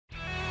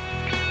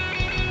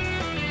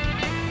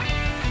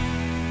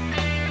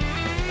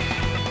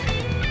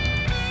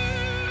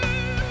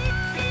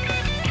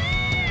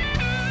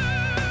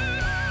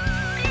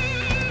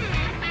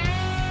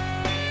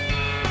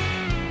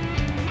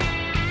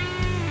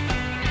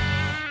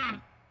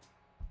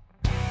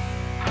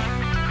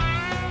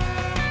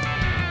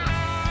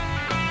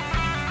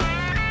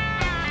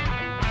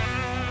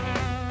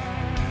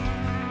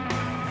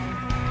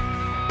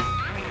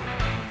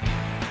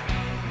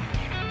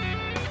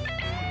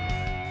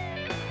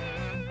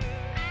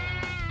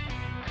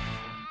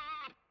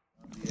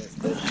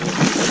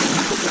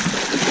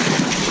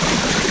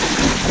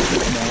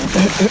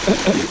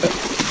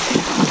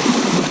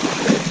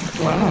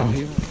Wow.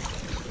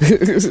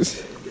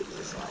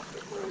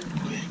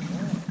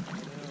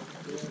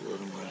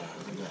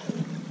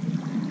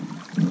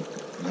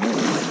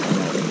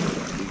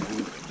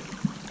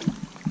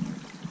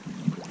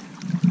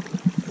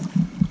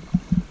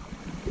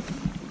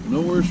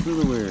 No worse for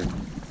the wear.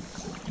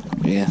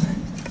 Yeah.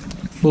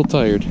 A little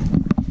tired.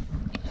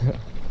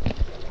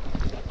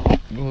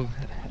 We'll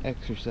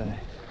exercise.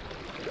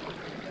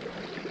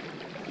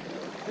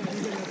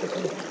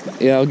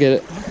 Yeah, I'll get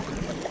it.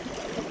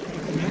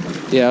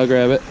 Yeah, I'll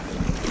grab it.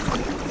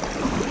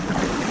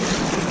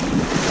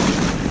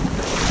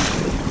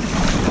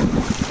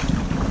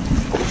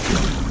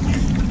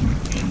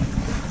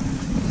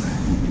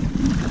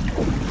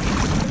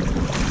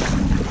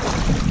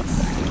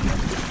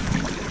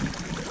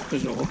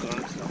 There's no hook on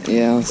it. So.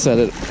 Yeah, I'll set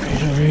it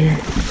right over here.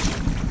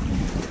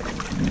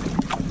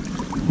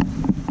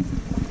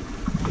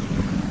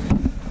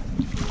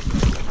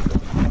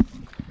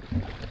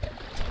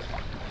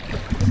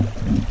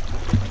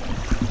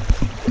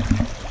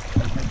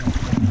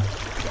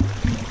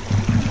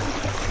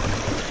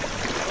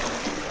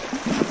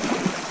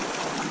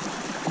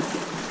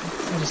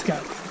 I just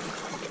got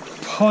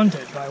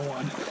punted by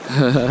one.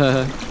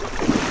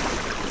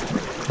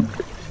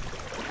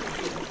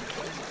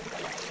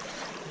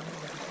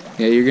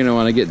 Yeah, you're gonna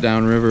want to get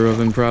downriver of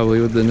him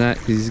probably with the net,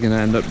 because he's gonna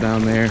end up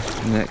down there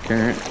in that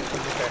current.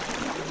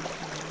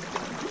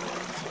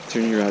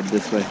 Turn your rod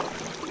this way.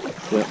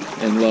 Yep,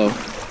 and low.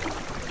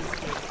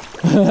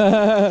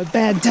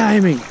 Bad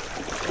timing.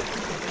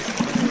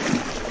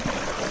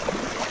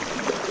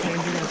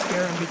 James, you're gonna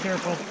scare him. Be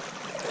careful.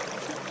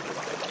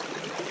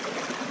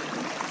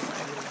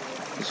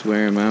 Just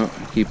wear him out.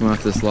 Keep him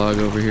off this log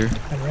over here.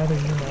 I'd rather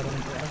you let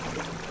him grab.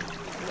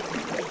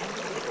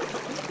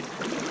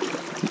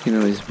 You can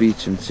always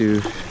beach him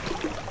too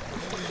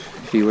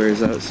if he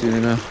wears out soon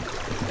enough.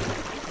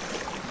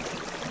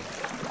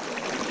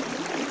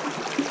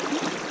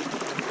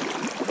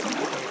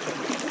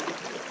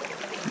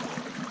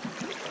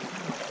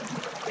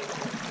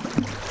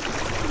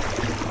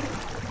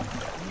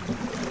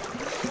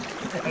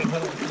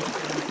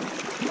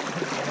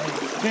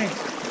 James.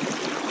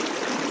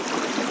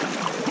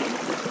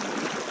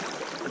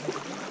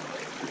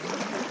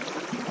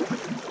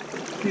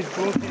 He's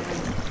both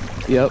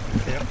hands. Yep.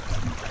 Yep.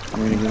 I'm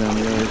gonna get on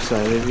the other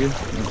side of you. I'm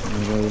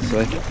gonna go this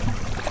way.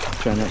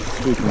 Try not to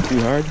spook him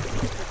too hard.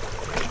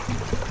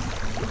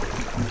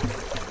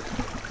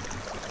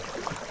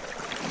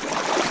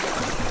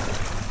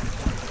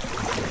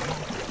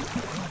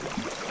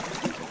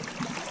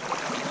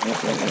 Yep.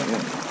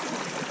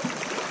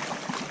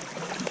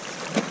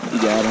 You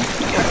got him.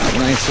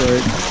 Nice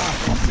work.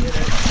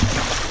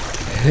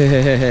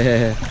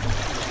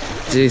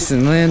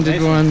 Jason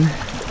landed one.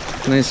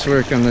 Nice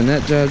work on the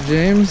net job,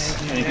 James.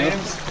 Thank you,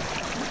 James.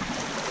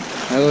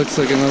 That looks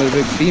like another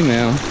big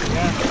female.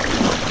 Yeah.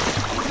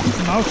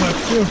 Mouth hook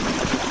too.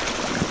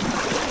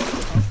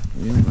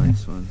 Real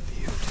nice one.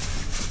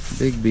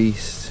 Big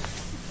beast.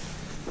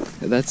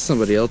 That's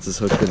somebody else's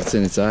hook that's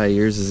in its eye.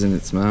 Yours is in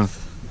its mouth.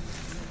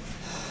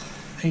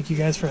 Thank you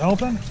guys for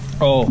helping.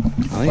 Oh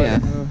yeah.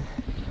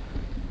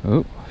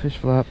 Oh, fish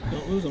flop.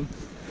 Don't lose them.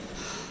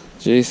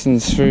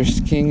 Jason's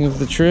first king of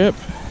the trip.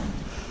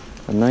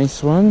 A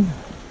nice one.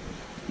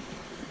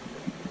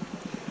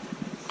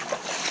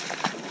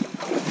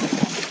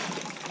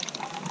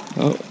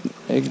 Oh,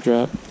 egg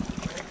drop.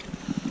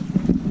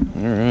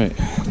 All right.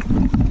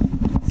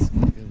 Let's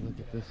get a good look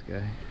at this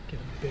guy. Get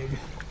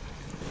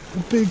a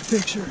big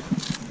picture.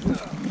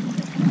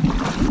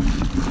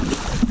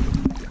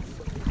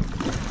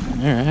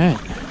 All right.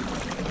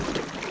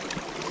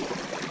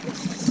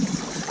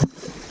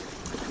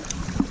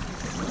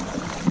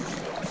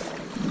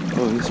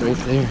 Oh, he's right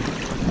there.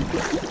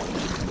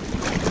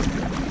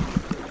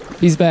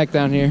 He's back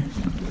down here.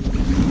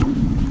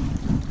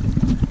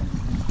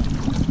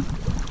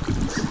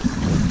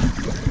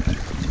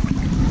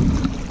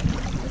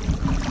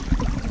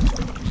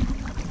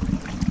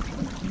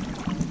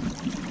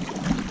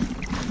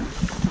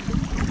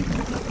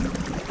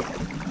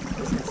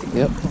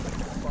 Yep.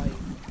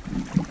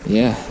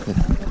 Yeah.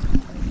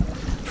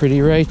 Pretty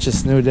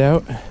righteous, no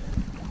doubt.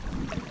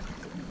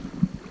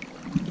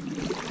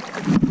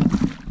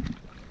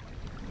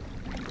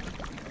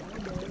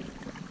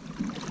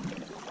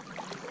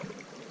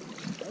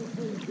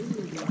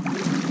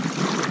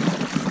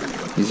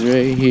 He's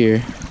right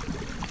here.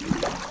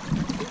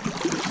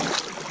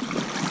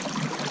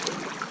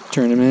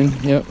 Turn him in.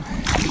 Yep.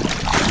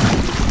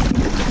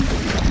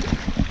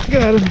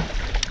 Got him.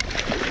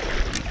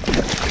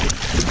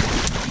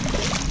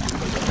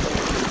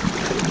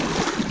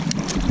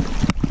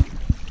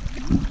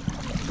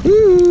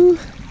 Woo!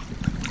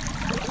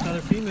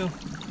 Another female.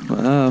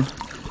 Wow.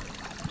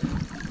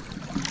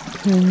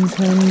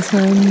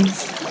 Tons.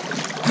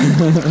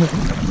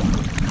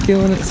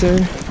 Killing it, sir.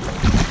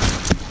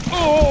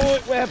 Oh,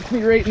 it whapped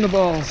me right in the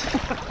balls.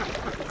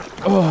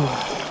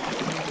 Oh.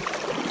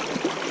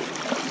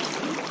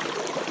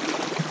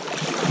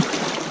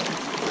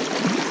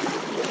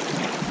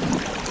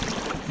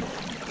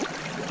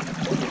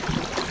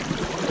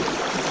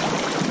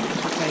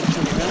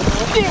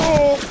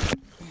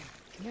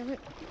 Damn it.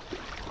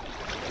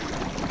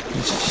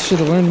 You should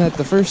have learned that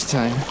the first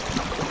time.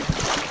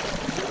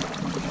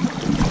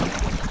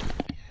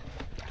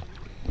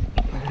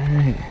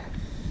 Alright.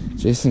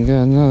 Jason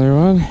got another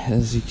one,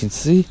 as you can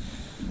see.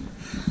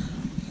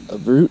 A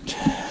brute.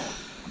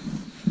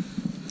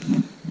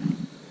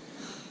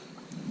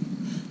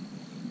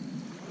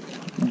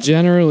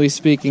 Generally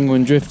speaking,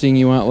 when drifting,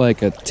 you want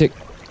like a tick,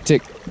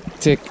 tick,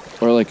 tick,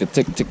 or like a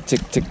tick, tick,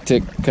 tick, tick,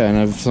 tick, kind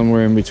of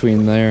somewhere in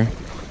between there.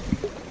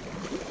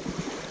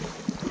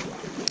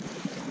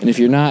 And if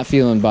you're not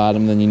feeling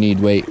bottom, then you need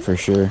weight for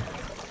sure.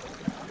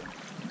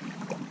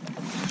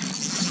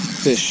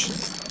 Fish.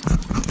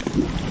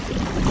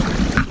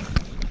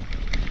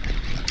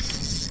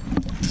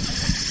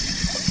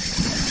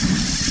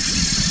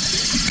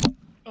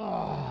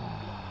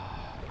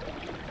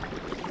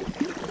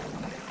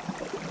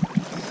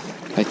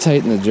 I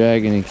tightened the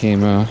drag and he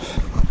came off.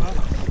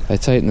 I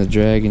tightened the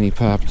drag and he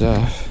popped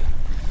off.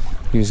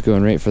 He was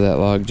going right for that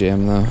log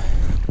jam though.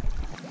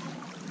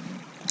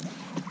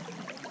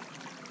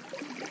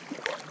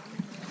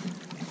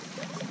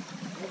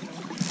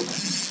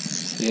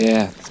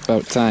 Yeah, it's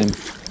about time.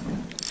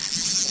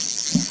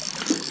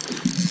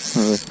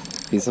 Oh,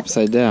 he's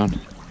upside down.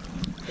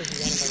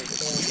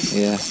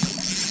 Yeah.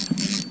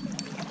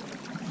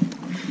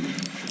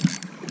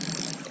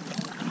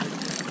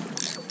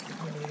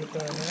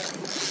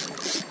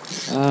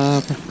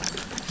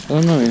 I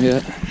don't know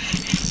yet.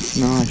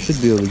 No, I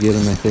should be able to get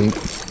him, I think.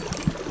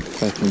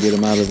 If I can get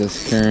him out of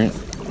this current.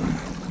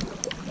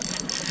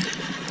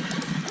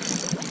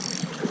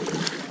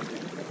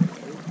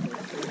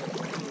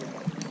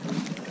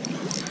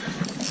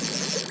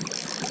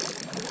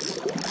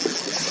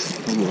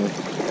 Oh boy.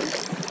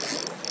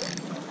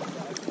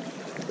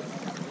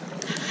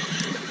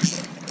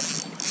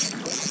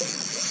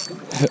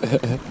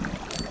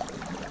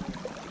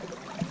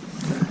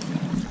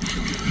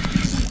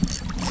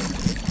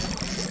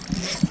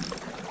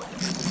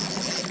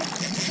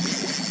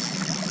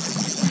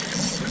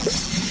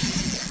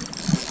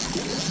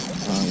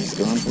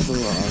 Going for the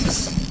logs.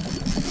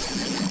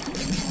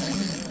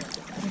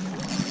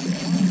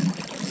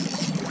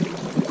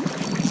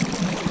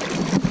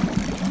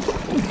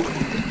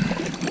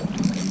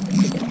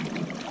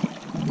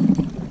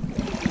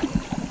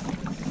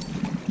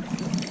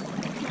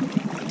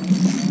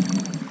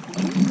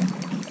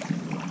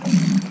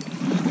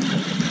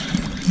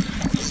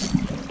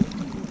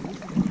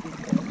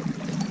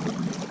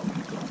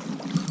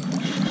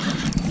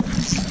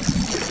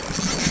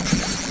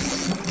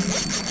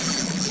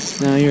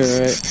 No, you're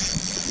alright.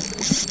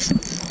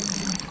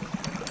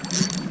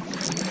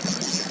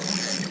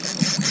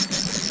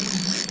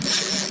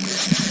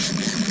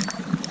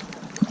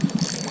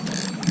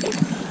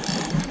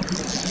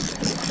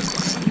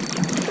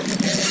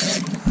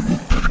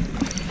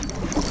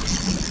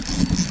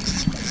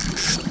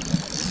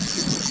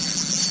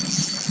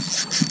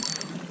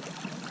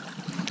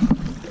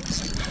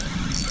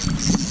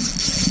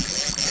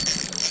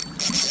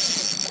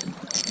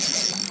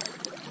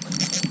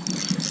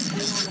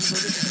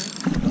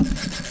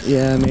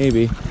 Yeah,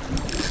 maybe.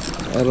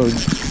 That'll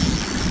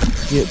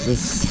get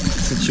this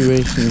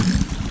situation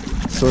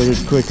sorted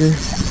quicker.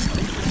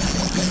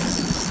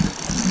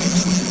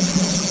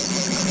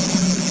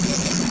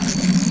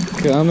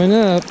 Coming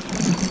up.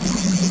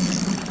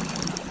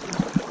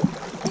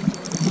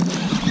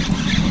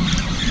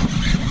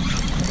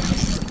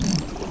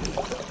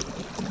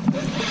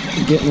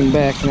 Getting him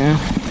back now.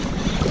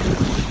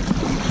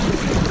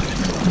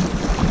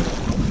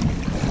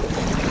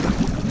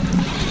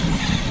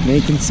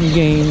 Making some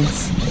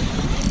gains.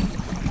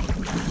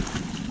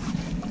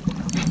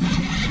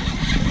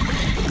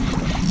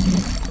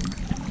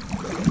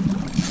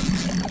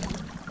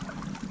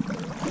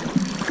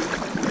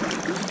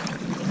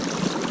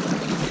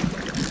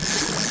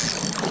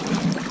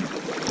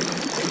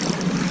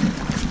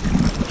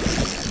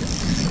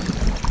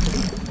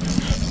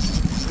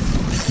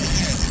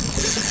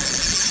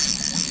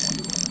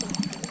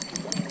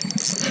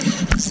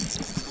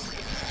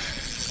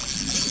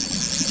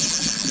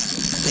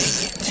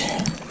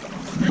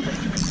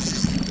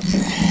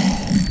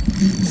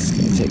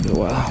 Take a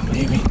while,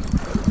 maybe.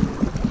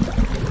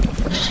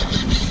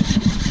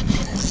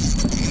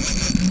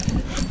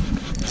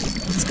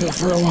 Let's go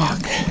for a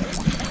walk.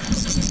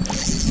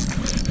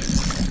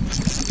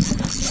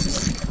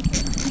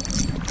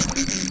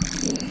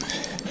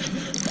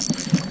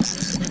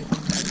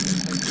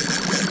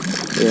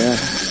 Yeah,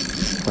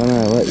 I'm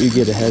gonna let you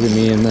get ahead of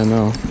me and then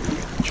I'll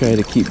try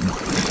to keep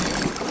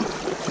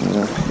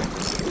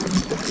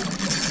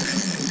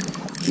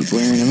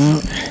wearing them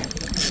out.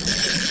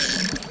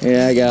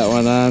 Yeah, I got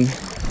one on.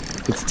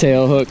 It's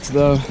tail hooks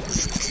though.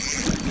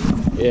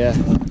 Yeah.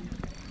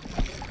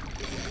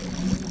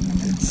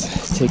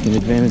 It's taking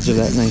advantage of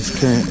that nice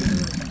current.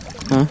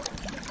 Huh?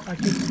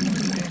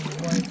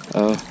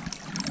 Oh.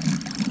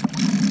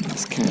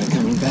 It's kind of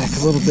coming back a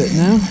little bit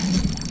now.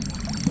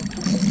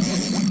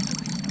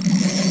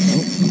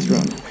 Oh, he's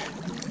running.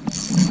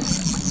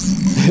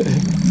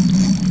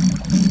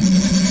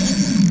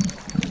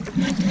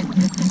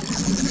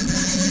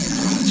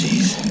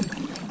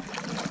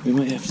 We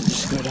might have to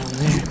just go down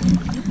there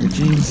where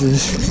James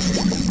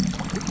is.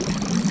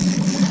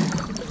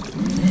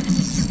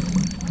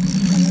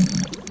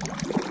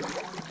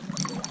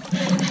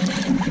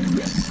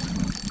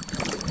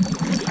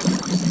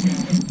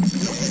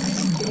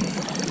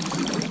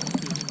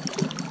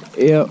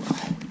 Yep.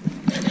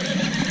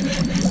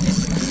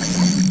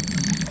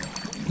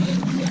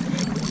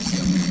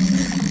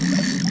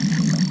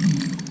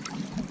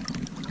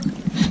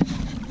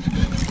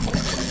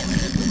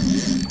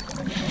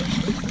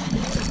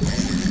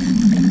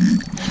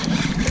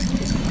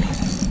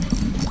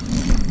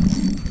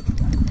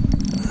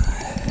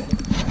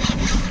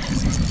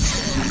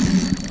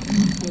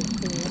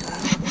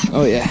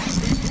 Oh yeah.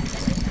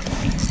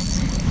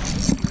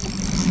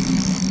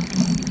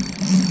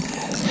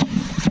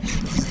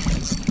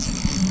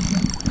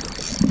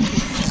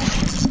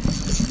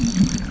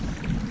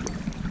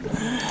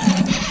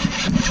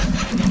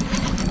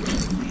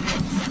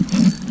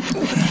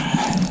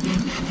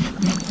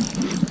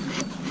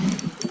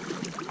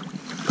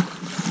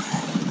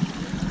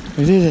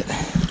 We did it.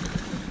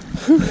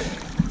 Whew.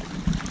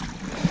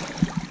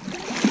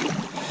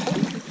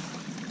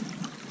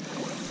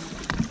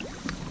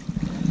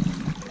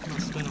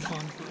 Must have been a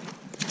fun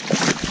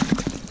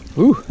fight.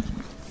 Ooh.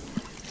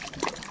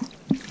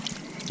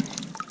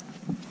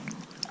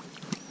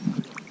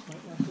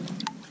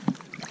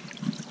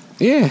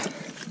 Yeah,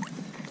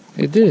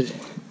 it did.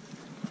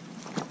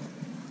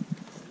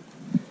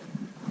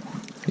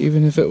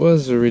 Even if it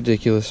was a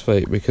ridiculous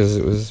fight because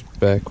it was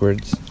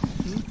backwards.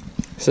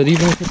 I said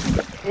even if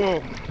it's...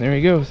 Oh, there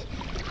he goes.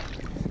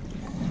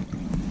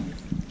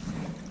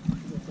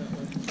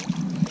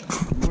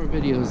 More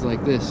videos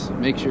like this,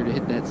 make sure to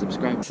hit that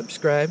subscribe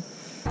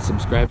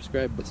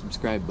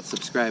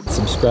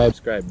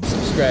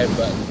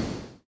button.